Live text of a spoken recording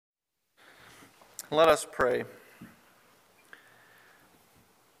Let us pray.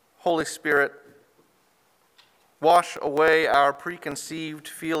 Holy Spirit, wash away our preconceived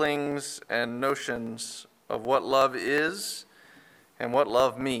feelings and notions of what love is and what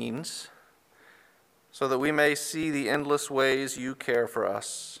love means, so that we may see the endless ways you care for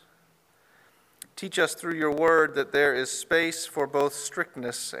us. Teach us through your word that there is space for both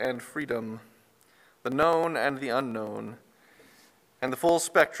strictness and freedom, the known and the unknown, and the full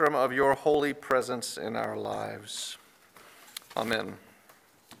spectrum of your holy presence in our lives. Amen.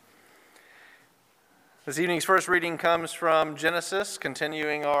 This evening's first reading comes from Genesis,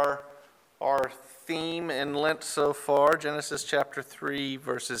 continuing our theme in Lent so far, Genesis chapter 3,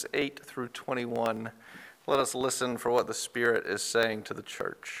 verses 8 through 21. Let us listen for what the Spirit is saying to the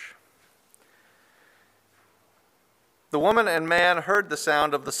church. The woman and man heard the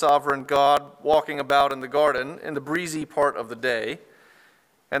sound of the sovereign God walking about in the garden in the breezy part of the day.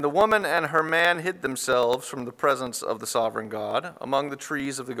 And the woman and her man hid themselves from the presence of the sovereign God among the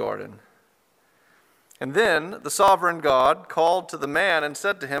trees of the garden. And then the sovereign God called to the man and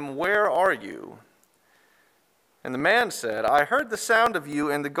said to him, "Where are you?" And the man said, "I heard the sound of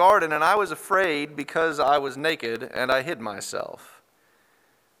you in the garden, and I was afraid because I was naked, and I hid myself."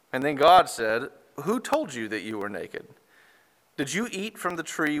 And then God said, "Who told you that you were naked? Did you eat from the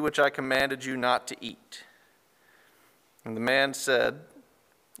tree which I commanded you not to eat?" And the man said,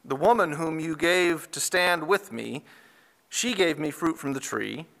 "The woman whom you gave to stand with me, she gave me fruit from the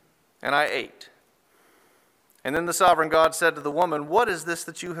tree, and I ate." And then the sovereign God said to the woman, "What is this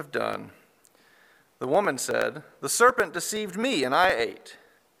that you have done?" The woman said, "The serpent deceived me, and I ate."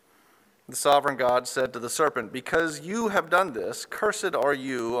 The sovereign God said to the serpent, "Because you have done this, cursed are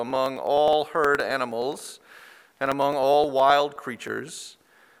you among all herd animals and among all wild creatures.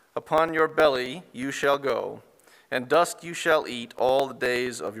 Upon your belly you shall go, and dust you shall eat all the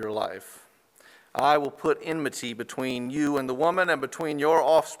days of your life. I will put enmity between you and the woman, and between your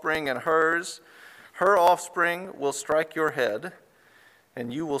offspring and hers. Her offspring will strike your head,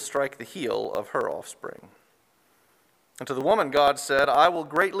 and you will strike the heel of her offspring." And to the woman God said, "I will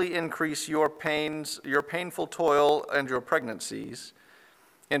greatly increase your pains, your painful toil, and your pregnancies.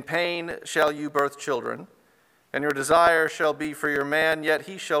 In pain shall you birth children, and your desire shall be for your man, yet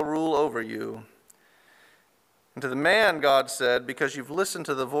he shall rule over you." And to the man God said, "Because you've listened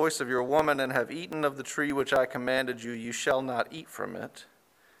to the voice of your woman and have eaten of the tree which I commanded you, you shall not eat from it.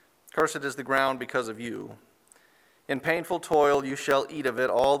 Cursed is the ground because of you. In painful toil you shall eat of it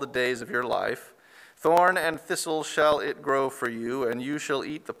all the days of your life. Thorn and thistle shall it grow for you, and you shall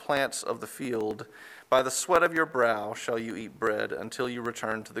eat the plants of the field. By the sweat of your brow shall you eat bread until you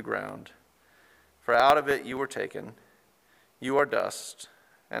return to the ground. For out of it you were taken. You are dust,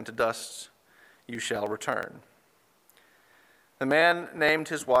 and to dust you shall return." The man named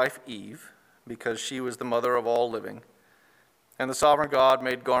his wife Eve, because she was the mother of all living. And the sovereign God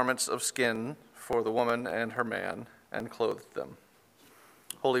made garments of skin for the woman and her man, and clothed them.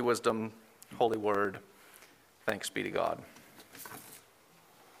 Holy wisdom, holy word, thanks be to God.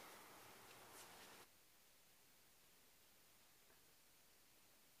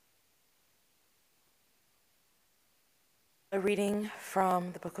 A reading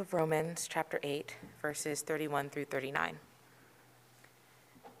from the book of Romans, chapter 8, verses 31 through 39.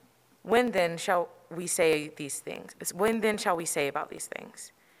 When then shall we say these things? When then shall we say about these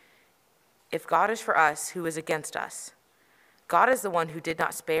things? If God is for us, who is against us? God is the one who did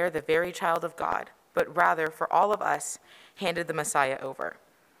not spare the very child of God, but rather for all of us handed the Messiah over.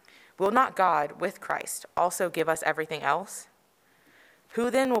 Will not God, with Christ, also give us everything else? Who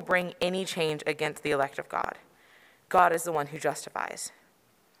then will bring any change against the elect of God? God is the one who justifies.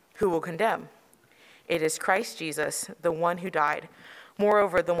 Who will condemn? It is Christ Jesus, the one who died,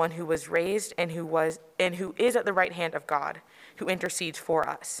 moreover the one who was raised and who is at the right hand of God, who intercedes for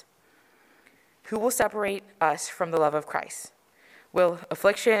us. Who will separate us from the love of Christ? Will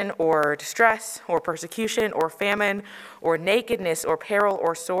affliction or distress or persecution or famine or nakedness or peril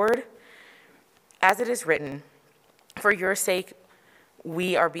or sword? As it is written, "For your sake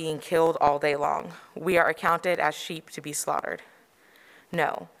we are being killed all day long. We are accounted as sheep to be slaughtered."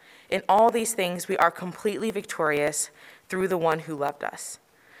 No, in all these things we are completely victorious through the one who loved us.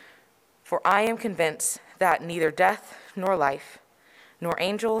 For I am convinced that neither death nor life, nor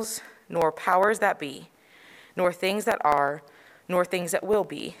angels, nor powers that be, nor things that are, nor things that will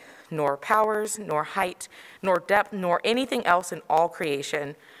be, nor powers, nor height, nor depth, nor anything else in all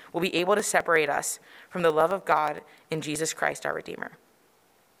creation will be able to separate us from the love of God in Jesus Christ our Redeemer.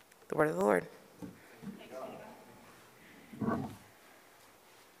 The word of the Lord.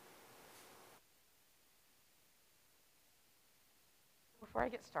 Before I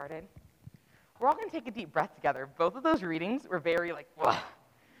get started, we're all going to take a deep breath together. Both of those readings were very like, whoa.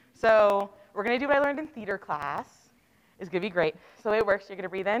 So we're going to do what I learned in theater class. It's going to be great. So the way it works, you're going to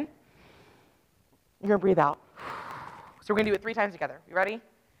breathe in. You're going to breathe out. So we're going to do it 3 times together. You ready?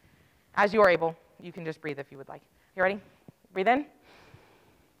 As you are able, you can just breathe if you would like. You ready? Breathe in.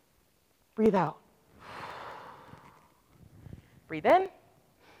 Breathe out. Breathe in.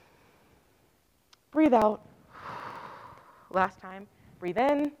 Breathe out. Last time. Breathe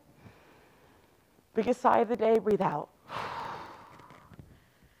in. Biggest sigh of the day, breathe out.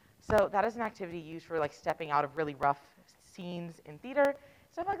 So that is an activity used for like stepping out of really rough scenes in theater.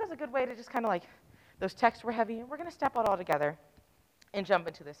 So I feel like that's a good way to just kind of like, those texts were heavy. We're going to step out all together and jump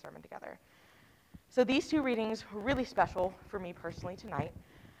into this sermon together. So these 2 readings were really special for me personally tonight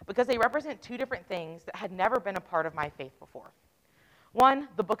because they represent 2 different things that had never been a part of my faith before. 1,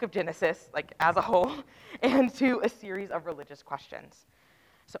 the book of Genesis, like as a whole, and 2, a series of religious questions.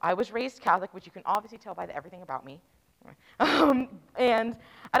 So I was raised Catholic, which you can obviously tell by the everything about me. And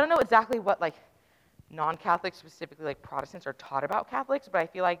I don't know exactly what like non-Catholics, specifically like Protestants, are taught about Catholics, but I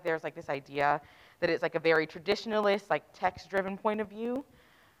feel like there's like this idea that it's like a very traditionalist, like text-driven point of view.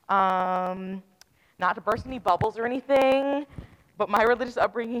 Not to burst any bubbles or anything, but my religious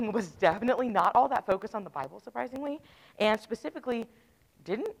upbringing was definitely not all that focused on the Bible, surprisingly, and specifically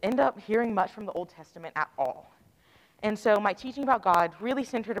didn't end up hearing much from the Old Testament at all. And so my teaching about God really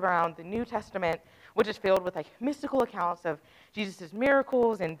centered around the New Testament, which is filled with like mystical accounts of Jesus'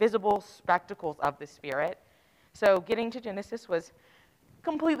 miracles and visible spectacles of the Spirit. So getting to Genesis was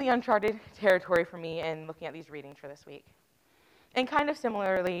completely uncharted territory for me in looking at these readings for this week. And kind of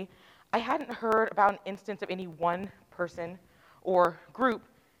similarly, I hadn't heard about an instance of any one person or group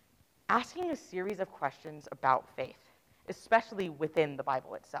asking a series of questions about faith, especially within the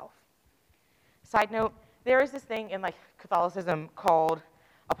Bible itself. Side note, there is this thing in like Catholicism called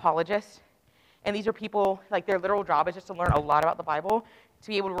apologists, and these are people, like their literal job is just to learn a lot about the Bible to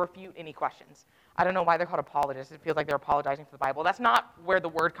be able to refute any questions. I don't know why they're called apologists. It feels like they're apologizing for the Bible. That's not where the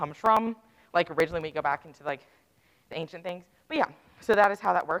word comes from, like originally when you go back into like the ancient things. But yeah, so that is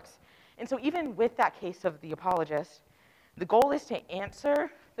how that works. And so even with that case of the apologist, the goal is to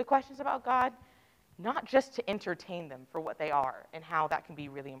answer the questions about God, not just to entertain them for what they are and how that can be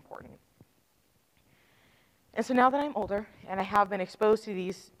really important. And so now that I'm older and I have been exposed to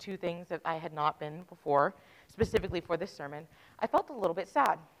these 2 things that I had not been before, specifically for this sermon, I felt a little bit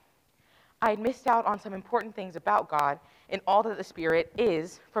sad. I had missed out on some important things about God and all that the Spirit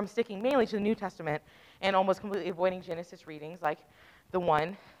is from sticking mainly to the New Testament and almost completely avoiding Genesis readings like the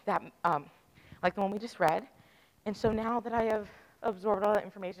one we just read. And so now that I have absorbed all that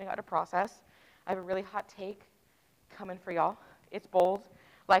information and got to process, I have a really hot take coming for y'all. It's bold,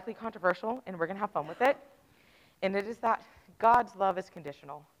 likely controversial, and we're going to have fun with it. And it is that God's love is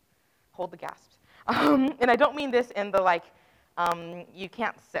conditional. Hold the gasps. And I don't mean this in the like, you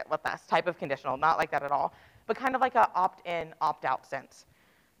can't sit with us type of conditional, not like that at all, but kind of like a opt-in, opt-out sense.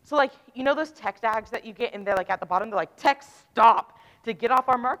 So like, you know those text tags that you get and they're like at the bottom, they're like, text stop to get off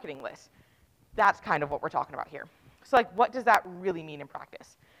our marketing list. That's kind of what we're talking about here. So like, what does that really mean in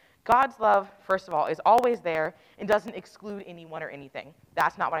practice? God's love, first of all, is always there and doesn't exclude anyone or anything.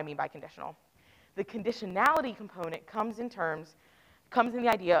 That's not what I mean by conditional. The conditionality component comes in the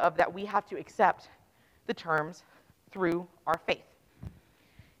idea of that we have to accept the terms through our faith.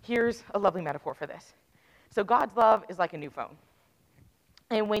 Here's a lovely metaphor for this. So God's love is like a new phone.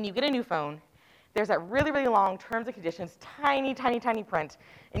 And when you get a new phone, there's that really, really long terms and conditions, tiny, tiny, tiny print,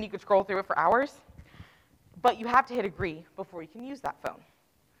 and you could scroll through it for hours. But you have to hit agree before you can use that phone.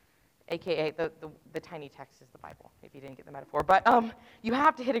 AKA the tiny text is the Bible, if you didn't get the metaphor. But you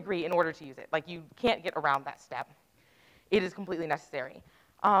have to hit agree in order to use it. Like, you can't get around that step. It is completely necessary.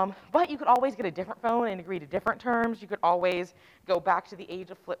 But you could always get a different phone and agree to different terms. You could always go back to the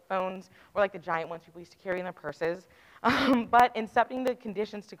age of flip phones, or like the giant ones people used to carry in their purses. But in accepting the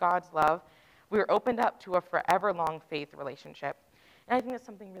conditions to God's love, we are opened up to a forever long faith relationship. And I think that's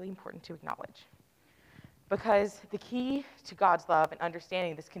something really important to acknowledge. Because the key to God's love and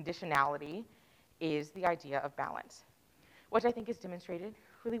understanding this conditionality is the idea of balance, which I think is demonstrated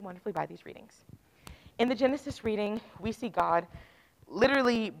really wonderfully by these readings. In the Genesis reading, we see God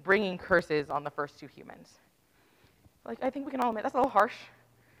literally bringing curses on the first 2 humans. Like, I think we can all admit that's a little harsh,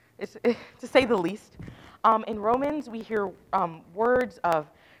 to say the least. In Romans, we hear words of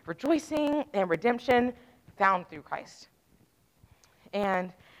rejoicing and redemption found through Christ.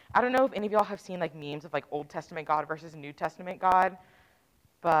 And I don't know if any of y'all have seen like memes of like Old Testament God versus New Testament God,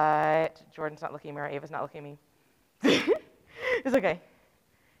 but Jordan's not looking at me or Ava's not looking at me. It's okay.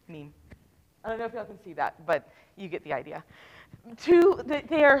 Meme. I don't know if y'all can see that, but you get the idea.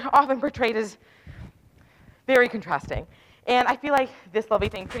 They are often portrayed as very contrasting. And I feel like this lovely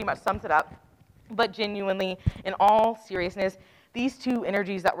thing pretty much sums it up. But genuinely, in all seriousness, these two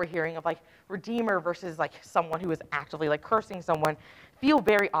energies that we're hearing of like redeemer versus like someone who is actively like cursing someone feel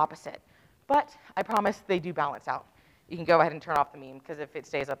very opposite. But I promise they do balance out. You can go ahead and turn off the meme, because if it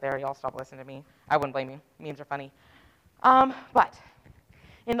stays up there, y'all stop listening to me. I wouldn't blame you. Memes are funny. But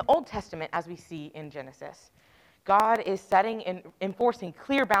in the Old Testament, as we see in Genesis, God is setting and enforcing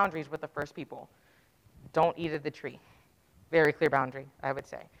clear boundaries with the first people. Don't eat of the tree. Very clear boundary, I would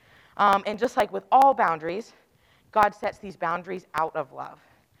say. And just like with all boundaries, God sets these boundaries out of love.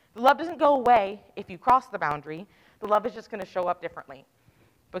 The love doesn't go away if you cross the boundary. The love is just going to show up differently,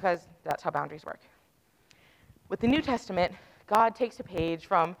 because that's how boundaries work. With the New Testament, God takes a page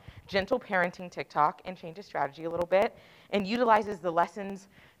from gentle parenting TikTok and changes strategy a little bit and utilizes the lessons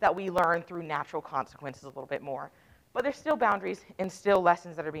that we learn through natural consequences a little bit more. But there's still boundaries and still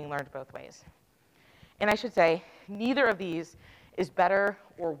lessons that are being learned both ways. And I should say, neither of these is better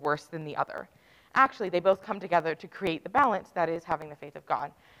or worse than the other. Actually, they both come together to create the balance that is having the faith of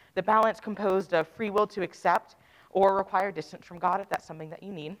God. The balance composed of free will to accept or require distance from God if that's something that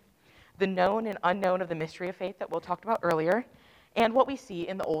you need, the known and unknown of the mystery of faith that we'll talk about earlier, and what we see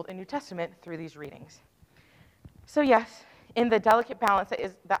in the Old and New Testament through these readings. So yes, in the delicate balance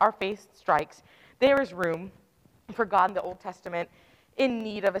that our faith strikes, there is room for God in the Old Testament in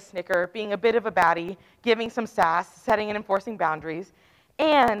need of a snicker, being a bit of a baddie, giving some sass, setting and enforcing boundaries,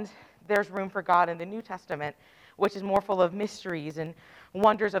 and there's room for God in the New Testament, which is more full of mysteries and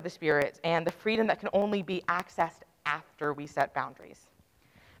wonders of the Spirit and the freedom that can only be accessed after we set boundaries.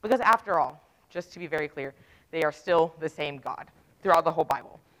 Because after all, just to be very clear, they are still the same God throughout the whole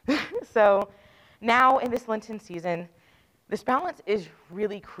Bible. So now in this Lenten season, this balance is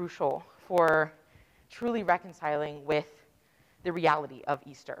really crucial for truly reconciling with the reality of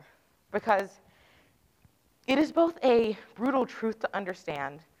Easter, because it is both a brutal truth to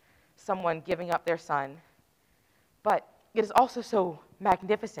understand, someone giving up their son, but it is also so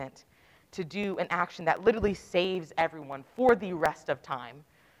magnificent to do an action that literally saves everyone for the rest of time.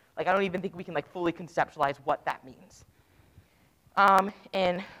 Like, I don't even think we can fully conceptualize what that means.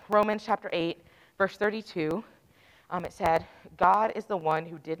 In Romans chapter 8, verse 32, it said, God is the one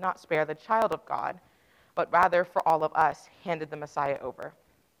who did not spare the child of God, but rather for all of us handed the Messiah over.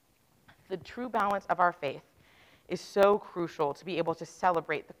 The true balance of our faith is so crucial to be able to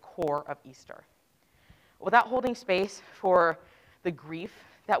celebrate the core of Easter. Without holding space for the grief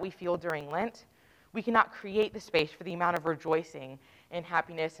that we feel during Lent, we cannot create the space for the amount of rejoicing and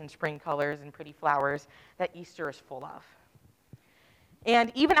happiness and spring colors and pretty flowers that Easter is full of.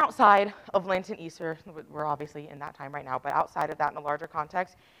 And even outside of Lent and Easter, we're obviously in that time right now, but outside of that in a larger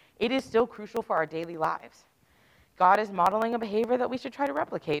context, it is still crucial for our daily lives. God is modeling a behavior that we should try to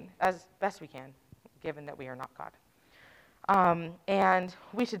replicate as best we can, given that we are not God. And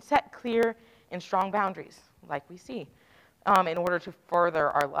we should set clear and strong boundaries, like we see, in order to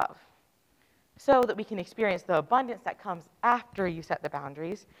further our love, so that we can experience the abundance that comes after you set the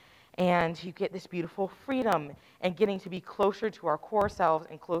boundaries, and you get this beautiful freedom and getting to be closer to our core selves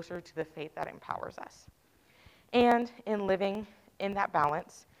and closer to the faith that empowers us. And in living in that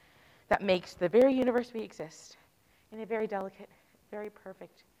balance that makes the very universe we exist in a very delicate, very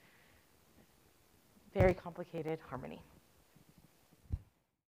perfect, very complicated harmony.